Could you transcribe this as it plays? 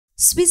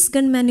Swiss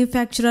gun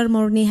manufacturer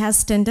Morini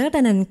has tendered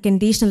an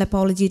unconditional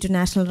apology to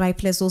National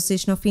Rifle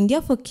Association of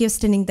India for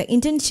questioning the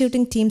Indian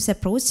shooting team's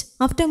approach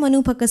after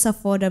Manu Bhaker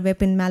suffered a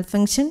weapon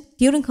malfunction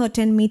during her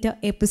 10-meter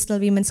air pistol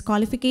women's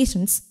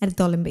qualifications at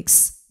the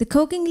Olympics. The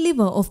cocking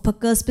lever of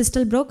Bhaker's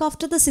pistol broke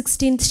after the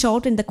 16th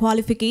shot in the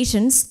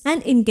qualifications,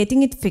 and in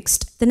getting it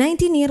fixed, the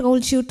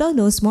 19-year-old shooter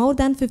lost more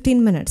than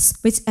 15 minutes,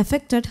 which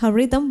affected her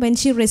rhythm when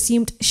she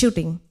resumed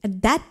shooting.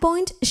 At that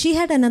point, she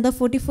had another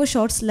 44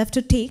 shots left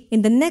to take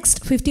in the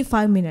next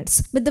 55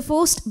 minutes, but the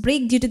forced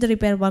break due to the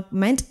repair work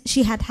meant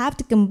she had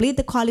to complete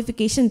the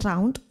qualification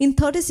round in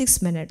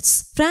 36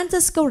 minutes.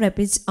 Francisco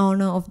Repic,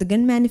 owner of the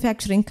gun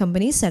manufacturing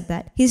company, said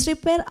that his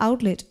repair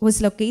outlet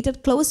was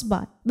located close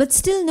by, but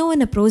still no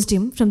one approached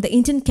him from the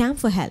Indian camp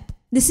for help.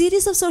 The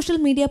series of social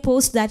media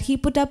posts that he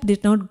put up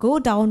did not go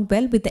down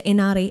well with the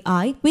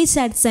NRAI, which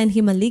had sent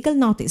him a legal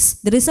notice,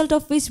 the result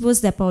of which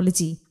was the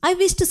apology. I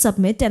wish to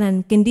submit an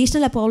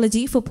unconditional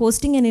apology for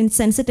posting an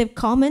insensitive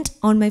comment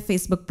on my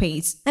Facebook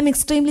page. I'm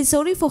extremely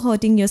sorry for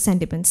hurting your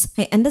sentiments.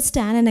 I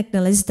understand and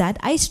acknowledge that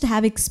I should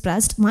have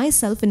expressed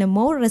myself in a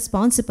more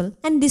responsible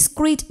and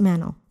discreet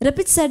manner.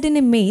 Repic said in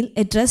a mail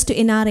addressed to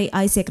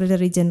NRAI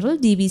Secretary General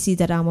D.V.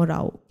 Sitaramu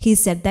Rao. He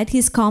said that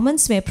his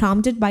comments were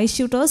prompted by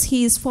shooters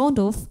he is fond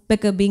of,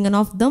 Bhaker being one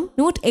of them,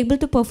 not able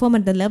to perform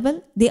at the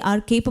level they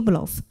are capable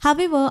of.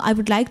 However, I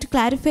would like to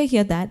clarify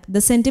here that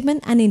the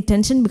sentiment and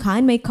intention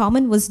behind my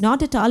comment was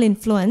not at all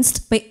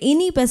influenced by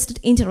any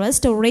vested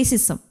interest or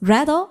racism.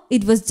 Rather,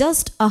 it was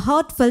just a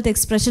heartfelt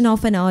expression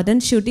of an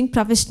ardent shooting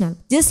professional.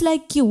 Just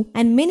like you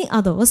and many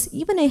others,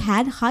 even I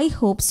had high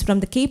hopes from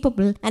the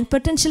capable and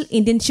potential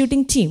Indian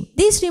shooting team.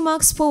 These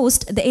remarks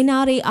forced the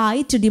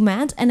NRAI to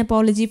demand an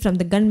apology from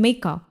the gun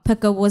maker.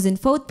 Bhaker was in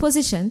 4th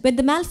position when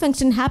the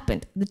malfunction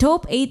happened. The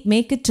top 8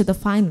 make it to the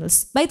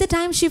finals. By the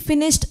time she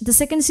finished the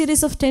second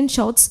series of 10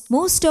 shots,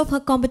 most of her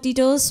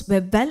competitors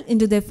were well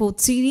into their 4th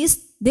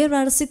series. There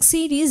are 6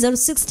 series or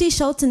 60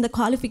 shots in the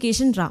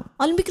qualification round.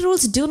 Olympic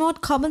rules do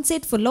not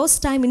compensate for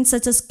lost time in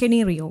such a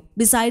scenario.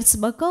 Besides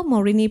Bhaker,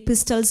 Morini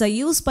pistols are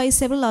used by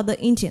several other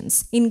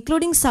Indians,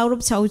 including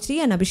Saurabh Chowdhury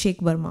and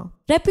Abhishek Verma.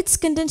 Repic's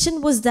contention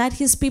was that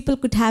his people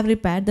could have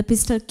repaired the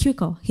pistol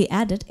quicker. He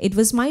added, "It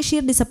was my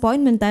sheer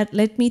disappointment that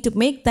led me to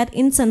make that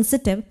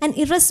insensitive and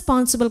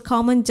irresponsible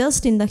comment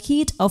just in the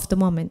heat of the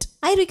moment.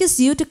 I request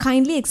you to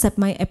kindly accept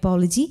my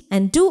apology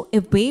and do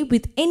away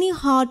with any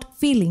hard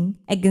feeling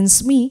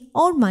against me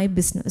or my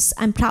business.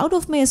 I'm proud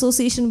of my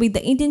association with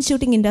the Indian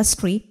shooting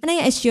industry, and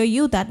I assure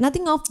you that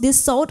nothing of this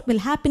sort will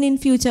happen in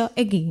future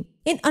again."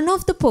 In one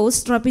of the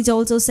posts, Repic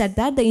also said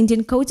that the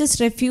Indian coaches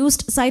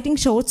refused citing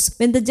shots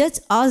when the judge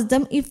asked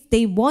them if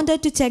they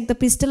wanted to check the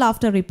pistol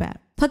after repair.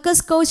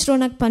 Bhaker's coach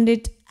Ronak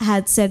Pandit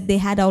had said they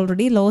had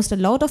already lost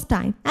a lot of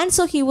time, and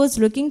so he was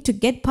looking to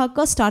get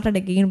Bhaker started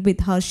again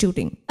with her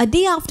shooting. A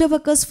day after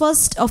Bhaker's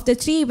first of the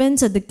 3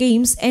 events at the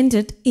games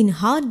ended in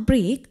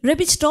heartbreak,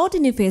 Repic wrote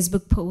in a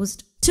Facebook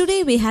post,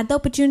 "Today we had the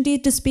opportunity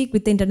to speak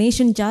with the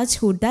Indonesian judge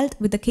who dealt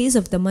with the case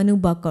of the Manu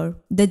Bhaker.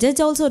 The judge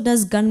also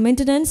does gun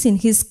maintenance in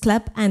his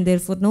club and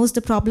therefore knows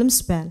the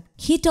problems well.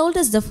 He told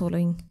us the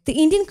following. The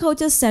Indian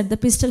coaches said the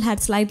pistol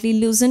had slightly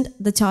loosened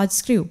the charge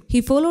screw.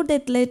 He followed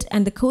the athlete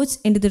and the coach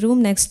into the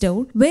room next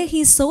door, where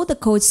he saw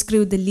the coach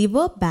screw the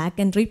lever back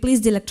and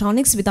replace the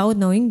electronics without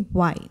knowing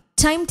why.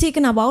 Time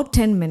taken about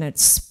 10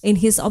 minutes. In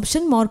his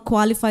option, more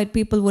qualified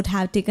people would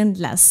have taken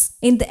less.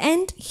 In the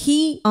end,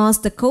 he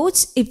asked the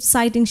coach if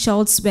citing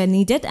shots were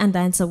needed, and the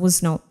answer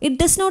was no. It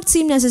does not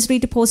seem necessary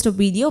to post a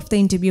video of the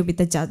interview with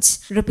the judge."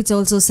 Repic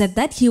also said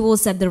that he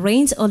was at the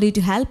range early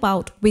to help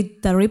out with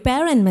the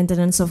repair and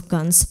maintenance of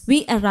guns.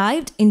 "We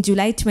arrived in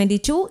July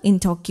 22 in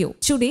Tokyo.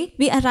 Today,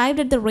 we arrived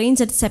at the range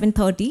at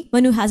 7:30.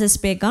 Manu has a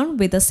spare gun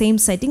with the same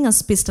setting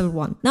as pistol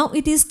 1. Now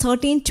it is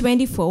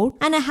 13:24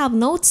 and I have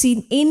not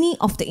seen any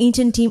of the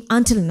Indian team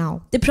until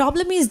now. The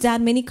problem is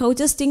that many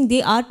coaches think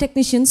they are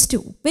technicians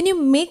too. When you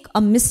make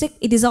a mistake,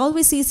 it is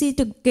always easy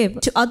to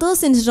give to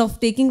others instead of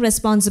taking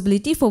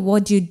responsibility for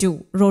what you do,"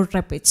 wrote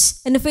Repic.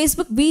 In a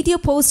Facebook video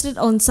posted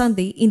on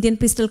Sunday, Indian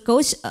pistol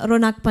coach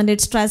Ronak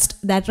Pandit stressed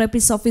that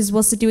Repic's office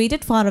was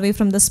situated far away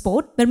from the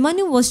spot where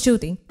Manu was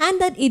shooting,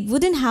 and that it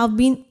wouldn't have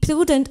been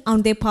prudent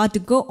on their part to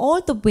go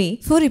all the way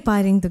for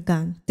repairing the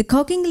gun. "The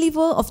cocking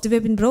lever of the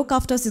weapon broke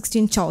after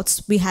 16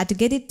 shots. We had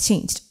to get it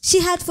changed.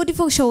 She had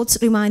 44 shots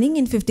remaining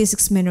in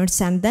 56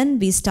 minutes, and then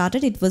we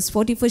started. It was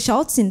 44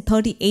 shots in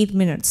 38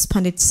 minutes,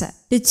 Pandit said.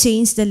 To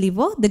change the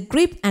lever, the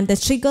grip and the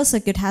trigger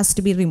circuit has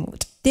to be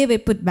removed. They were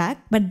put back,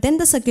 but then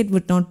the circuit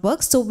would not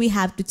work, so we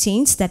have to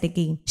change that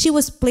again. She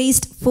was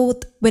placed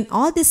 4th when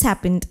all this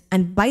happened,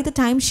 and by the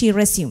time she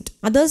resumed,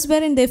 others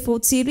were in their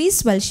 4th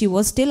series while she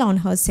was still on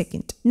her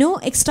 2nd. No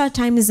extra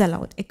time is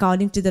allowed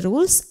according to the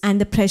rules,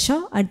 and the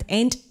pressure at the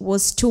end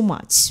was too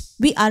much.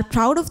 We are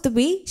proud of the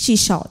way she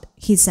shot,"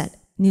 he said.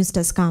 News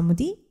Desk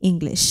Kamudi,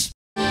 English.